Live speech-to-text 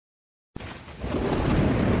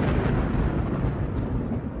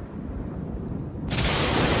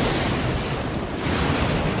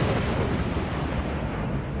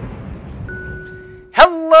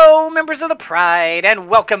members of the Pride, and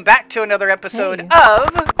welcome back to another episode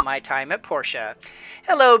of My Time at Portia.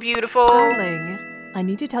 Hello, beautiful. Darling, I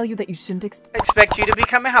need to tell you that you shouldn't expect you to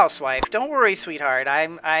become a housewife. Don't worry, sweetheart.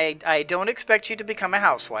 I don't expect you to become a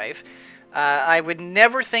housewife. I would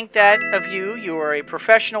never think that of you. You are a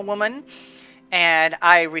professional woman, and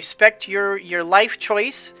I respect your life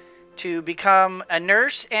choice to become a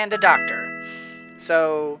nurse and a doctor.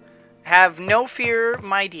 So, have no fear,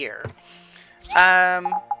 my dear.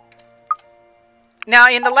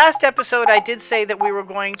 Now, in the last episode, I did say that we were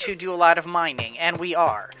going to do a lot of mining, and we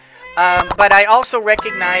are. But I also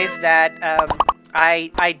recognize that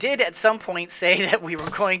I did at some point say that we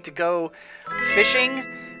were going to go fishing,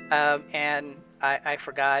 and I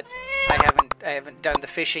forgot. I haven't done the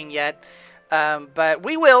fishing yet, but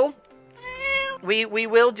we will. We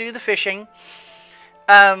will do the fishing.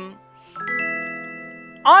 On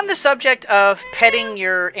the subject of petting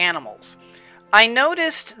your animals, I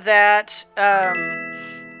noticed that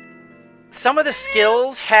some of the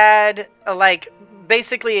skills had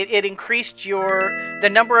basically it increased the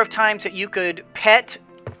number of times that you could pet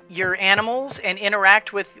your animals and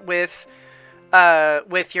interact with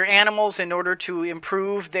your animals in order to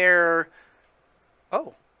improve their.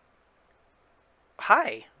 Oh,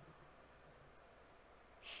 hi.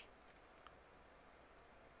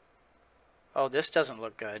 Oh, this doesn't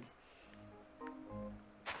look good.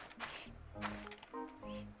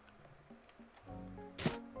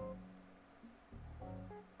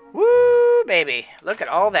 Woo, baby. Look at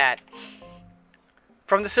all that.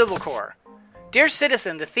 From the Civil Corps. Dear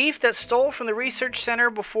citizen, the thief that stole from the research center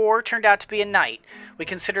before turned out to be a knight. We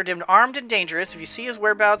considered him armed and dangerous. If you see his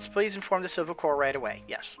whereabouts, please inform the Civil Corps right away.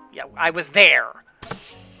 Yes. Yeah, I was there.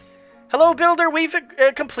 Hello, builder. We've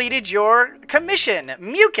completed your commission.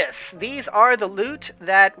 Mucus. These are the loot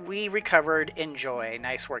that we recovered. Enjoy.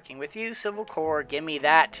 Nice working with you, Civil Corps. Give me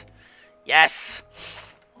that. Yes.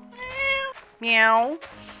 Meow.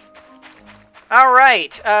 All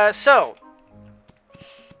right. So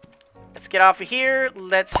let's get off of here.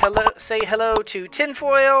 Let's say hello to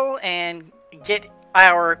Tinfoil and get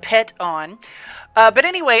our pet on. But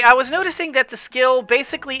anyway, I was noticing that the skill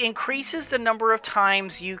basically increases the number of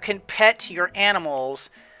times you can pet your animals,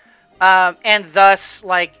 and thus,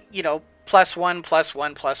 like, you know, +1,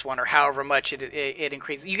 +1, +1, or however much it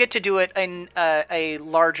increases. You get to do it in a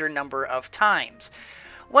larger number of times.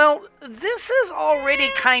 Well, this is already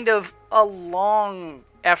kind of a long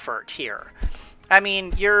effort here. I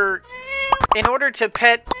mean, in order to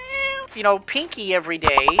pet, you know, Pinky every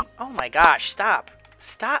day. Oh my gosh, stop.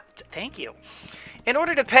 Stop. Thank you. In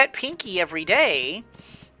order to pet Pinky every day...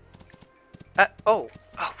 oh,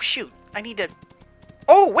 shoot. I need to...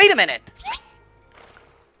 Oh, wait a minute.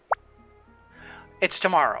 It's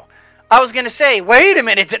tomorrow. I was going to say, wait a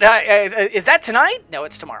minute. Is that tonight? No,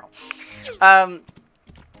 it's tomorrow.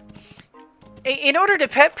 In order to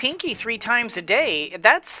pet Pinky 3 times a day,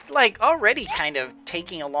 that's, like, already kind of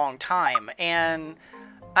taking a long time. And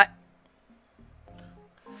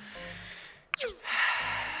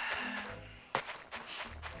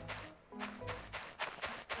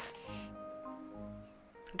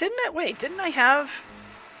Didn't I have...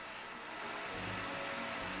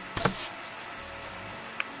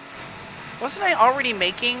 Wasn't I already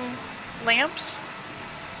making lamps?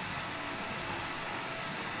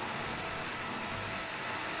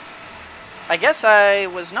 I guess I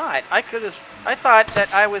was not. I thought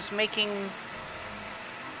that I was making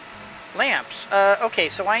lamps. Okay,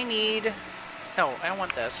 so I need... No, I don't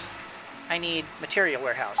want this. I need material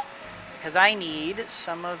warehouse. Because I need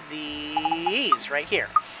some of these right here.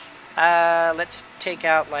 Let's take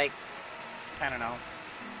out, like, I don't know,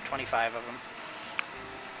 25 of them.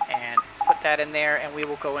 And put that in there, and we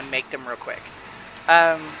will go and make them real quick.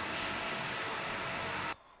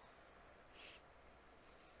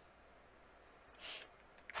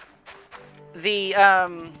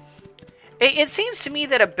 It seems to me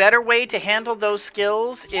that a better way to handle those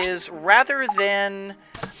skills is rather than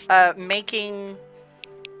making...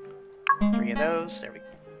 3 of those. There we go.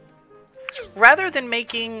 Rather than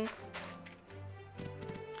making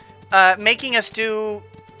us do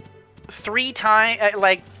 3 times,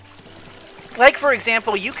 like for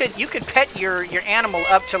example, you could pet your animal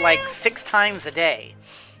up to like 6 times a day.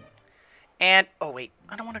 And oh wait,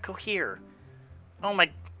 I don't want to go here. Oh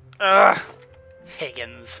my,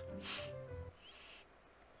 Higgins.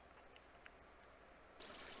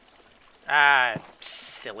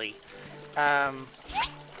 Silly.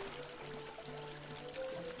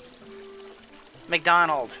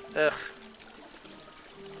 McDonald. Ugh.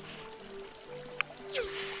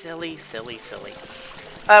 Silly, silly, silly.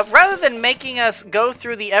 Rather than making us go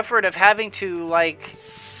through the effort of having to, like,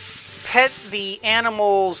 pet the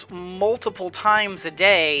animals multiple times a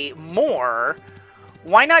day more,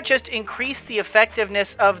 why not just increase the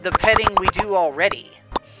effectiveness of the petting we do already?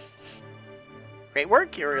 Great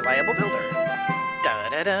work, you're a reliable builder. Da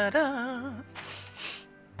da da da.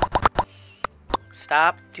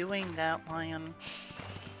 Stop doing that, lion.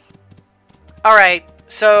 Alright,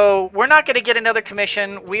 so we're not going to get another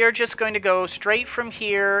commission. We are just going to go straight from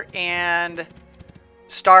here and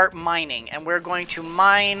start mining. And we're going to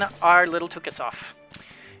mine our little Tukasoff.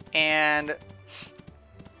 And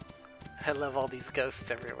I love all these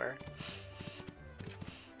ghosts everywhere.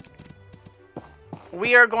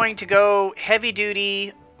 We are going to go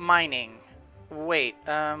heavy-duty mining. Wait,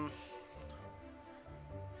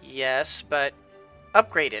 yes, but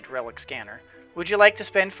upgraded relic scanner. Would you like to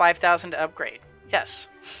spend 5,000 to upgrade? Yes.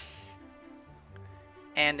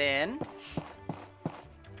 And then,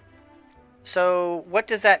 so what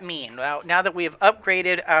does that mean? Well, now that we have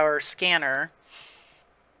upgraded our scanner,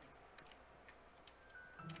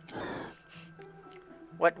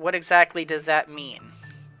 what exactly does that mean?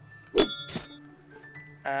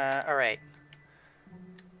 Alright.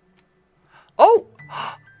 Oh!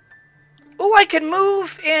 Oh, I can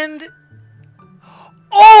move and...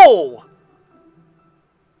 Oh!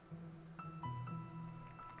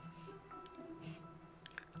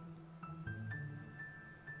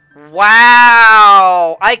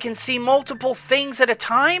 Wow! I can see multiple things at a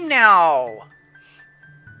time now!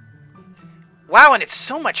 Wow, and it's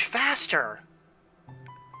so much faster!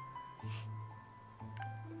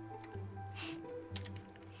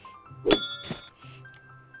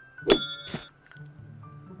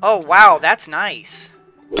 Oh, wow, that's nice.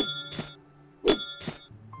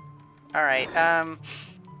 Alright,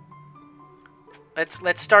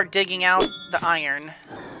 let's start digging out the iron.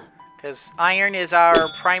 Because iron is our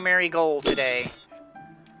primary goal today.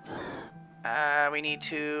 We need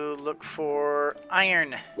to look for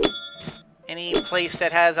iron. Any place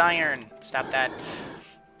that has iron. Stop that.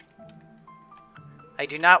 I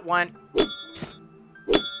do not want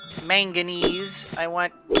manganese. I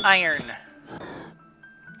want iron.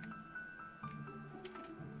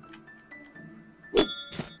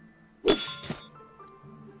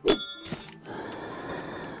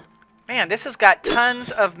 Man, this has got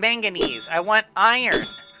tons of manganese. I want iron.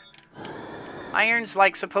 Iron's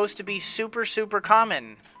like supposed to be super, super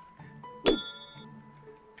common.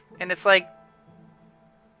 And it's like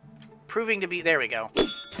proving to be... There we go. I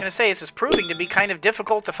was going to say, this is proving to be kind of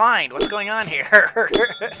difficult to find. What's going on here?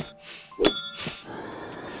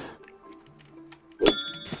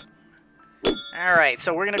 Alright,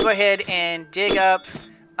 so we're going to go ahead and dig up...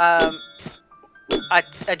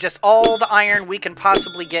 just all the iron we can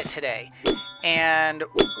possibly get today, and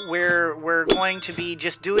we're going to be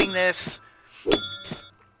just doing this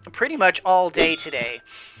pretty much all day today.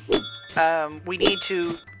 We need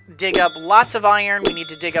to dig up lots of iron. We need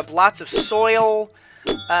to dig up lots of soil.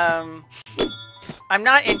 I'm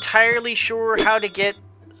not entirely sure how to get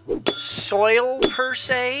soil per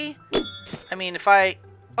se. I mean, if I...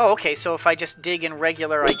 Oh, okay, so if I just dig in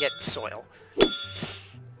regular, I get soil.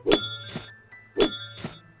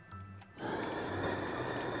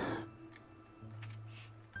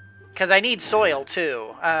 Because I need soil,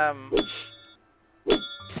 too.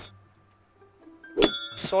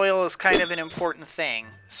 Soil is kind of an important thing,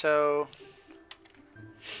 so...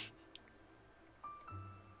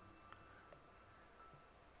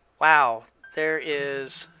 Wow, there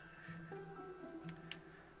is...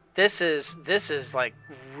 This is like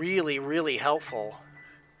really, really helpful.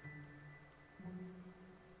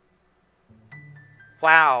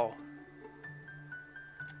 Wow.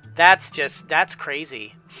 That's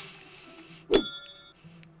crazy.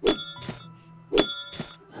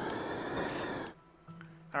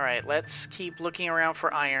 Alright, let's keep looking around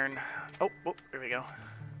for iron. Oh, there we go.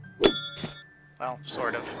 Well,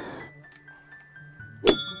 sort of.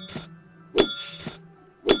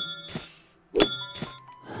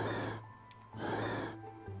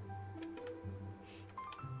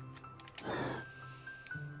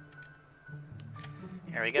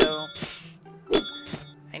 There we go.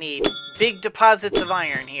 I need big deposits of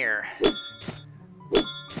iron here.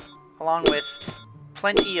 Along with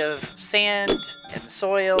plenty of sand and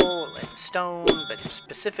soil and stone, but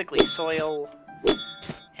specifically soil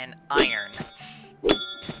and iron.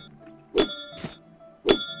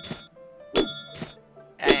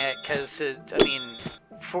 Because I mean,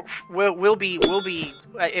 we'll be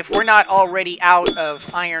if we're not already out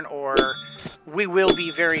of iron ore, we will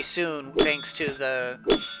be very soon, thanks to the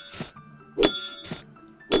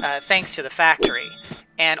factory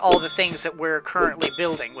and all the things that we're currently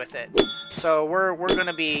building with it. So we're going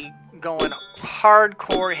to be going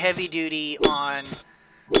hardcore heavy duty on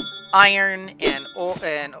iron and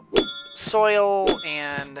soil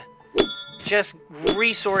and just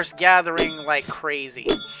resource gathering like crazy.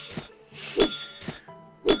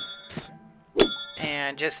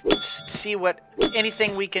 And just see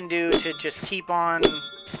anything we can do to just keep on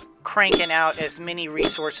cranking out as many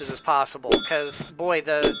resources as possible. Because, boy,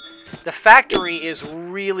 the factory is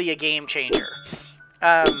really a game changer.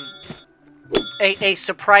 A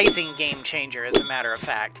surprising game changer, as a matter of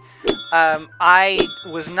fact. I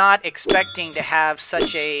was not expecting to have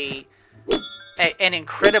such an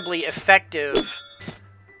incredibly effective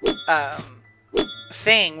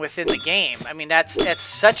thing within the game. I mean, that's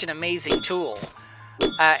such an amazing tool.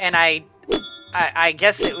 And I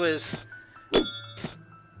guess it was.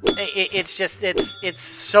 It's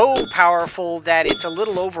so powerful that it's a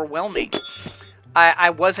little overwhelming. I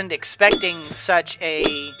wasn't expecting such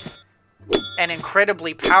an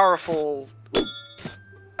incredibly powerful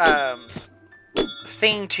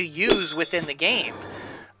thing to use within the game.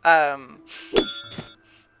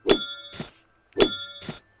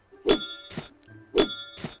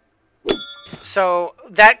 So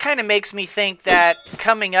that kind of makes me think that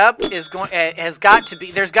coming up there's got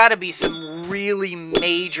to be some really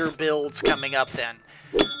major builds coming up then.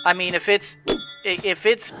 I mean, if it's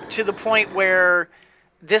to the point where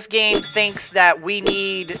this game thinks that we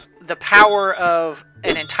need the power of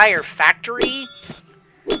an entire factory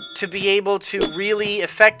to be able to really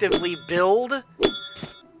effectively build,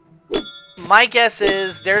 my guess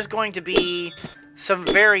is there's going to be some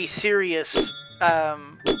very serious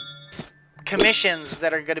commissions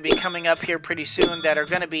that are going to be coming up here pretty soon that are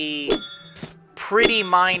going to be pretty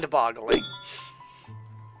mind-boggling.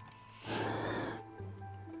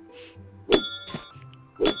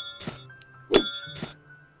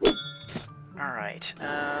 Alright,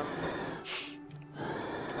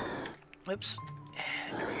 whoops,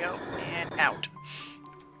 there we go, and out.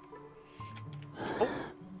 Oh.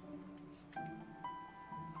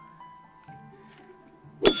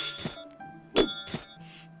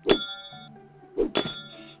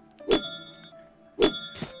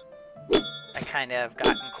 I kind of have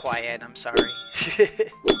gotten quiet, I'm sorry.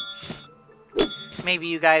 Maybe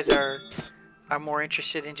you guys are more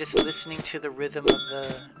interested in just listening to the rhythm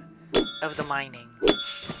of the mining.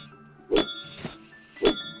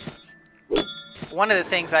 One of the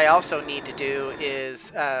things I also need to do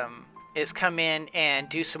is come in and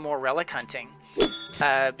do some more relic hunting,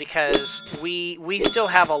 because we still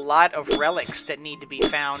have a lot of relics that need to be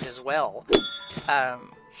found as well.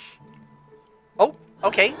 Oh,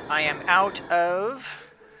 okay, I am out of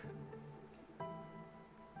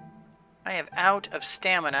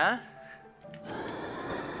stamina.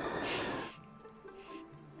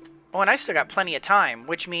 Oh, and I still got plenty of time,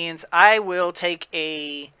 which means I will take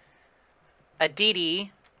a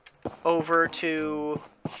DD over to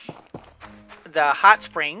the hot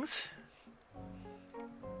springs,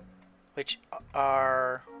 which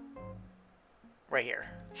are right here.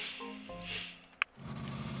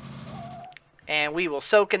 And we will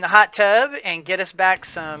soak in the hot tub and get us back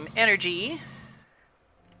some energy.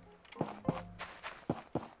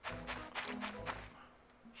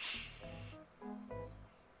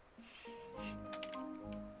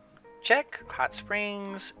 Check. Hot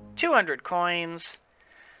springs. 200 coins.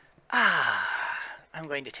 I'm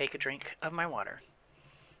going to take a drink of my water.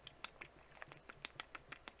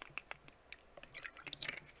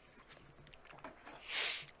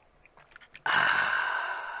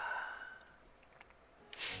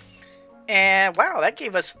 And wow, that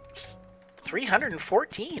gave us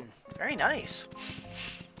 314. Very nice.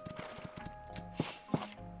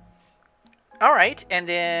 All right, and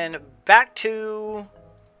then back to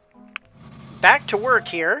work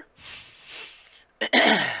here.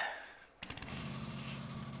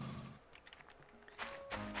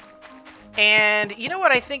 And you know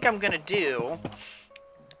what I think I'm gonna do?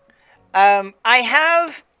 I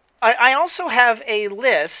also have a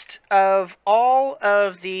list of all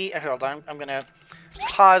of the... Hold on, I'm gonna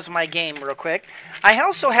pause my game real quick. I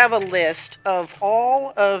also have a list of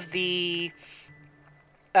all of the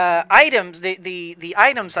items, the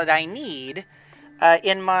items that I need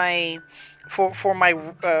in my for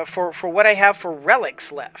what I have for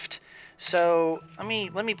relics left. So let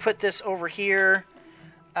me put this over here,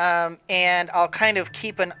 and I'll kind of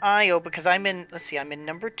keep an eye out because I'm in. Let's see, I'm in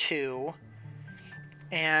number 2,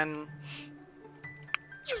 and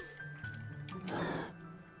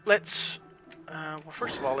let's. Well,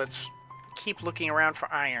 first of all, let's keep looking around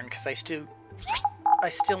for iron because I still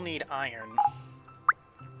need iron.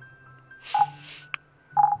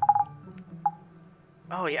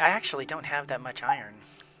 Oh yeah, I actually don't have that much iron.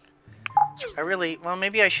 Well,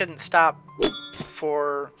 maybe I shouldn't stop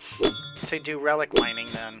to do relic mining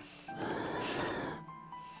then.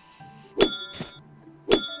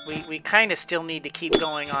 We kind of still need to keep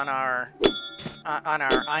going on our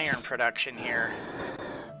iron production here.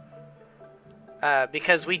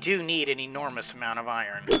 Because we do need an enormous amount of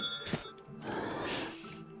iron.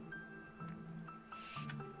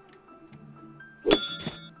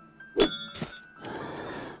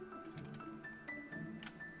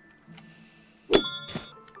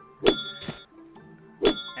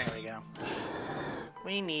 There we go.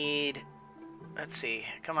 We need... Let's see.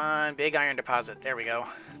 Come on, big iron deposit. There we go.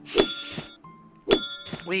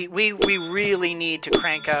 We really need to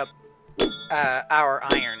crank up our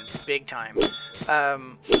iron big time.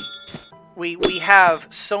 We have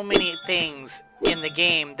so many things in the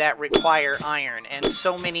game that require iron, and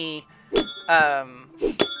so many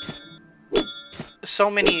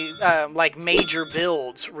like major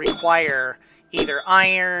builds require either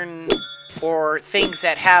iron or things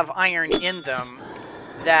that have iron in them,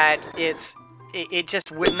 that it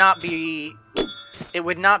just would not be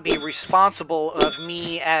responsible of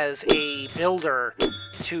me as a builder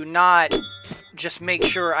to not just make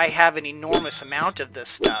sure I have an enormous amount of this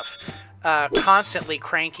stuff, constantly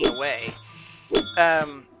cranking away.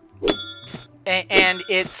 And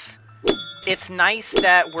it's nice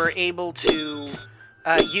that we're able to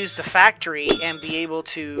use the factory and be able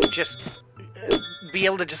to just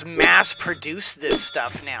mass produce this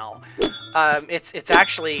stuff now. It's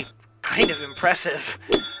actually kind of impressive.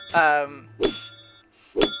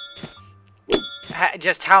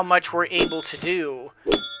 Just how much we're able to do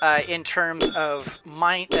in terms of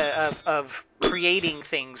of creating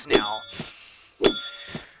things now.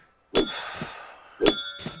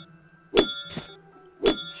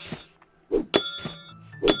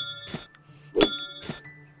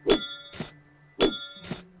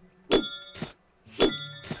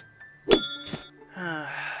 I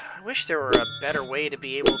wish there were a better way to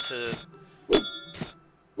be able to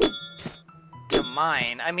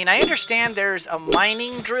mine. I mean, I understand there's a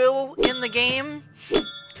mining drill in the game,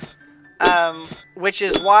 which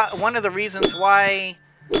is one of the reasons why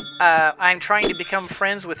I'm trying to become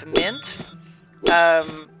friends with Mint.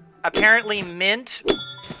 Apparently Mint,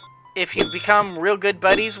 if you become real good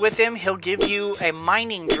buddies with him, he'll give you a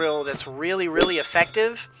mining drill that's really, really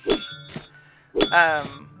effective.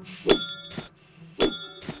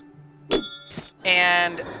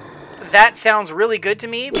 And that sounds really good to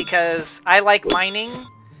me because I like mining,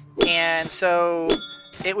 and so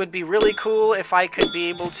it would be really cool if I could be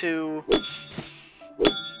able to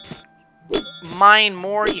mine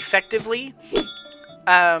more effectively.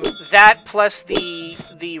 That plus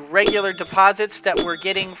the regular deposits that we're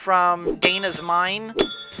getting from Dana's mine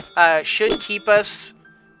should keep us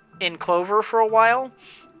in clover for a while.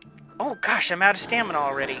 Oh gosh, I'm out of stamina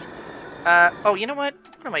already. Oh, you know what?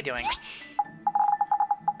 What am I doing?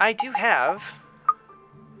 I do have...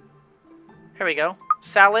 Here we go.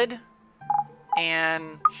 Salad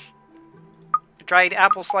and dried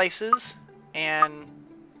apple slices and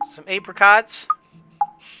some apricots.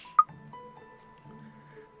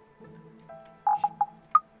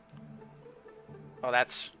 Oh,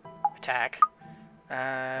 that's attack.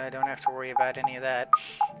 I don't have to worry about any of that.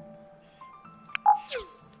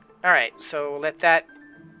 Alright, so let that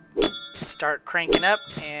start cranking up,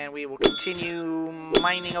 and we will continue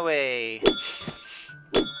mining away.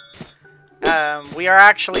 We are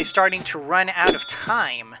actually starting to run out of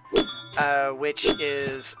time, which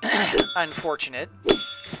is unfortunate.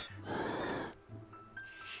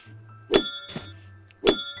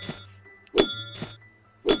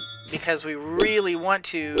 Because we really want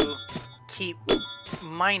to keep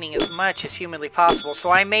mining as much as humanly possible. So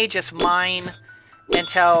I may just mine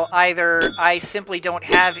until either I simply don't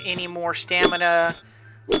have any more stamina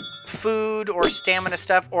food or stamina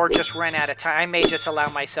stuff, or just run out of time. I may just allow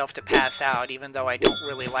myself to pass out, even though I don't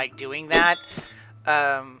really like doing that.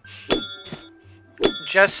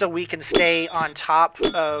 Just so we can stay on top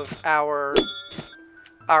of our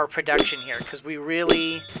production here, because we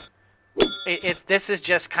really... this is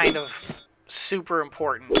just kind of super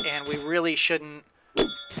important, and we really shouldn't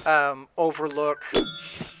overlook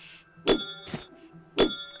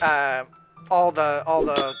all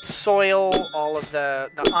the soil, all of the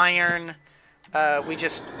iron.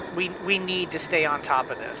 We need to stay on top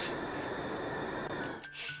of this.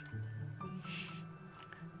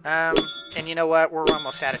 And you know what? We're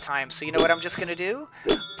almost out of time. So you know what I'm just going to do?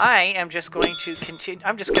 I am just going to continue.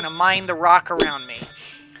 I'm just going to mine the rock around me.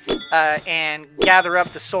 And gather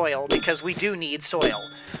up the soil, because we do need soil.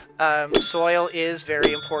 Soil is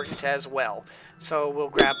very important as well. So we'll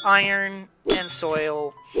grab iron and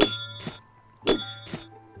soil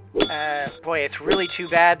Boy, it's really too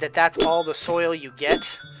bad that that's all the soil you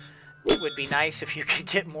get. It would be nice if you could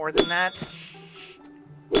get more than that.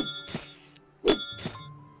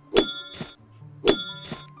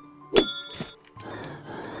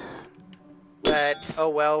 But, oh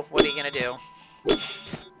well, what are you gonna do?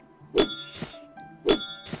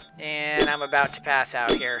 And I'm about to pass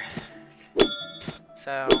out here.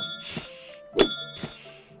 So...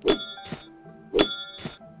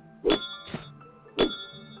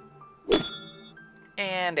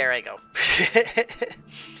 And there I go.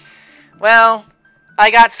 Well, I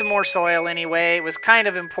got some more soil anyway. It was kind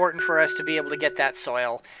of important for us to be able to get that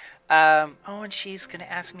soil. Oh, and she's going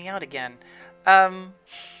to ask me out again.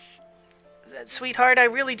 Sweetheart, I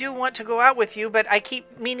really do want to go out with you, but I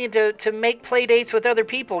keep meaning to make play dates with other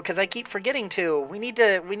people because I keep forgetting to. We need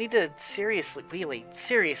to seriously, really,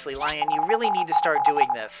 seriously, Lion, you really need to start doing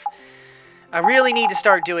this. I really need to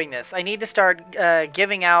start doing this. I need to start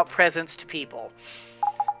giving out presents to people.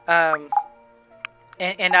 And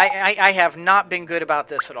I have not been good about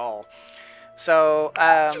this at all. So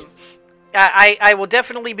I will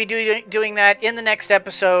definitely be doing that in the next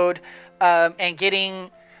episode and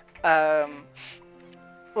getting... well,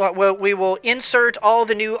 we will insert all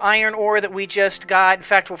the new iron ore that we just got. In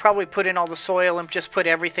fact, we'll probably put in all the soil and just put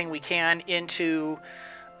everything we can into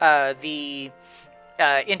the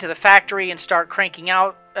factory and start cranking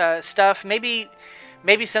out stuff.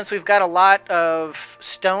 Maybe since we've got a lot of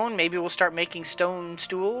stone, maybe we'll start making stone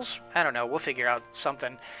stools. I don't know. We'll figure out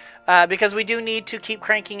something. Because we do need to keep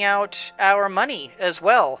cranking out our money as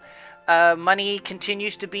well. Money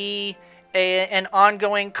continues to be an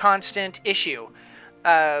ongoing, constant issue.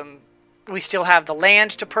 We still have the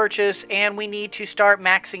land to purchase, and we need to start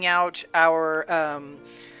maxing out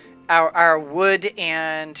our wood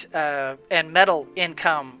and metal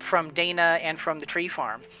income from Dana and from the tree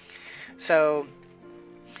farm. So,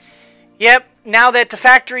 yep. Now that the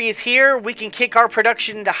factory is here, we can kick our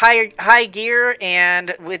production into high gear,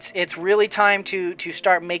 and it's really time to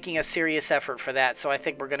start making a serious effort for that. So I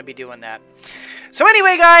think we're going to be doing that. So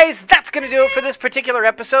anyway, guys, that's going to do it for this particular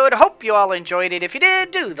episode. Hope you all enjoyed it. If you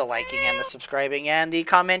did, do the liking and the subscribing and the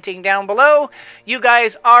commenting down below. You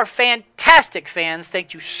guys are fantastic fans.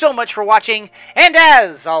 Thank you so much for watching. And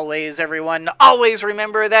as always, everyone, always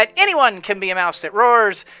remember that anyone can be a mouse that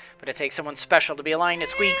roars, but it takes someone special to be a lion that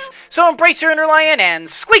squeaks. So embrace your inner lion and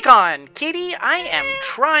squeak on. Kitty, I am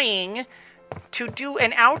trying to do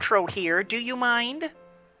an outro here. Do you mind?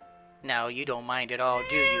 No, you don't mind at all,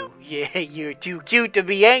 do you? Yeah, you're too cute to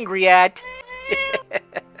be angry at.